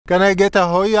Can I get a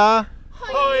Hoya?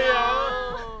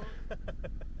 Hoya!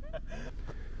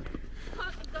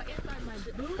 Go inside my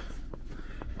boots.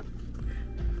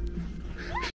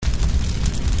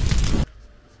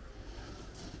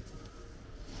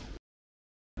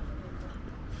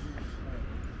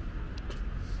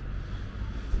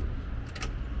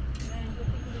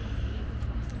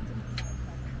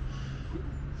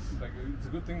 Like, it's a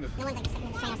good thing that No one's like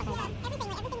train or something like that.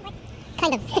 Everything works.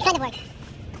 Kind of. It kind of works.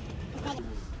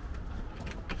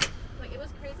 Like, it was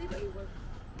crazy, but it worked.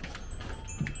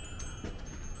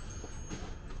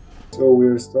 So we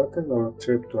are starting our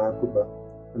trip to Hakuba,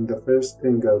 and the first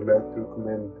thing I would like to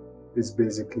recommend is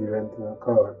basically renting a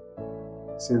car.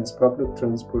 Since public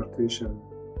transportation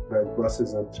like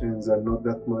buses and trains are not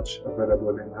that much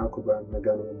available in Hakuba and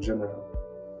Nagano in general.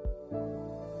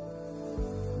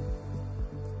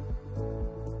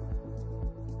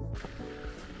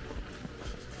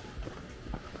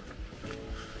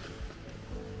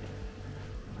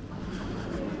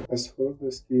 As for the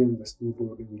ski and the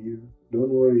snowboarding gear, don't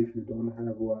worry if you don't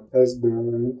have one, as there are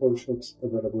rental shops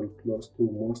available close to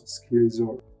most ski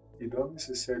resorts. You don't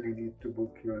necessarily need to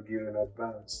book your gear in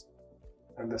advance,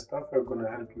 and the staff are gonna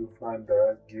help you find the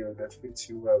right gear that fits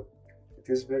you well. It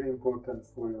is very important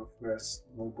for your first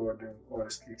snowboarding or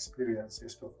ski experience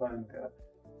is to find the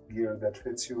gear that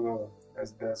fits you well,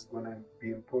 as that's gonna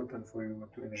be important for you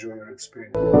to enjoy your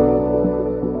experience.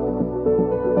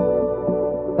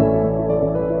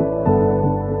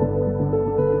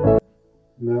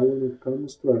 Now when it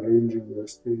comes to arranging your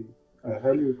stay, I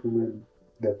highly recommend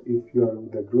that if you are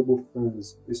with a group of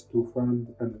friends is to find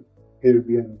an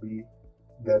Airbnb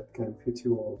that can fit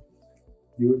you all.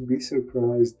 You would be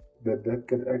surprised that that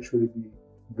can actually be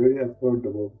very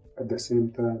affordable. At the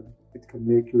same time, it can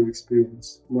make your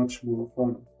experience much more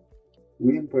fun.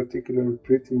 We in particular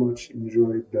pretty much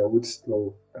enjoyed the wood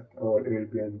stove at our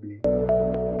Airbnb.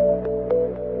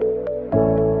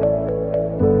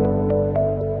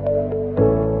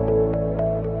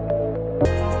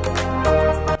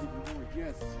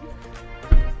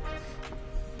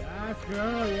 Yes,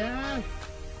 girl, yes!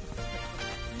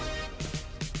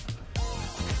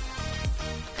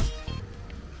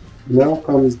 Now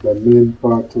comes the main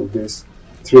part of this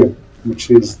trip, which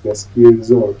is the ski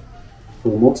resort.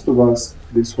 For most of us,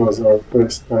 this was our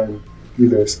first time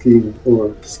either skiing or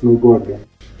snowboarding.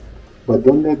 But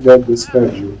don't let that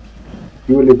discourage you.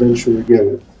 You will eventually get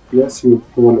it. Yes, you'll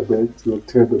fall a bit, you'll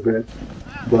trip a bit,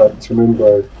 but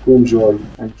remember to enjoy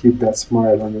and keep that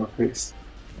smile on your face.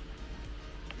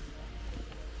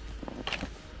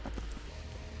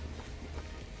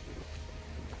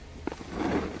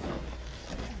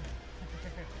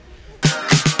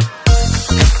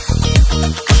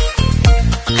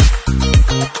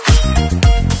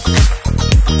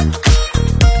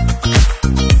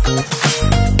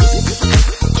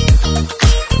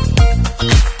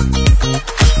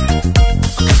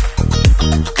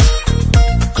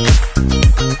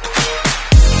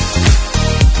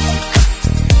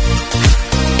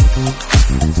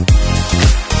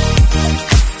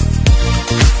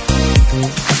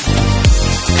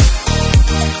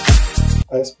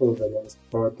 As for the last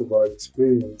part of our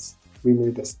experience, we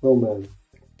made a snowman.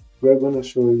 We're gonna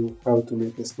show you how to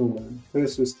make a snowman.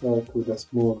 First you start with a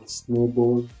small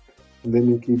snowball, and then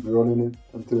you keep rolling it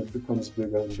until it becomes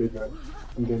bigger and bigger,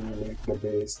 and then you make the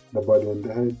base, the body and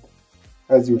the head,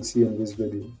 as you'll see in this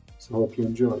video. So hope you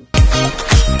enjoy.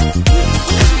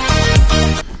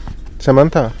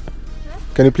 Samantha,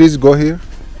 can you please go here?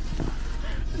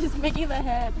 Just making the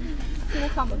head. It's gonna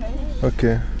come, okay?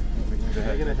 Okay.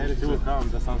 Making a head into a calm,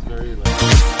 that sounds very like...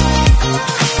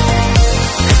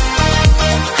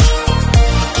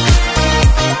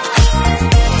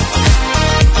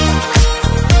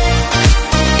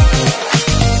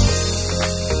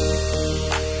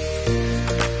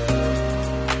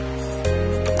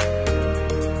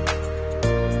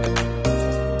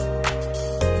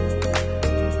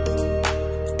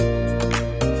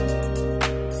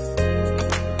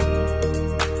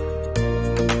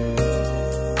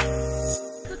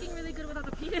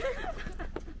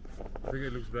 I think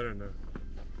it looks better now.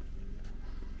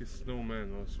 It's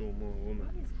snowman or snowwoman.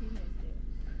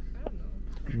 I don't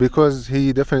know. Because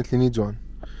he definitely needs one.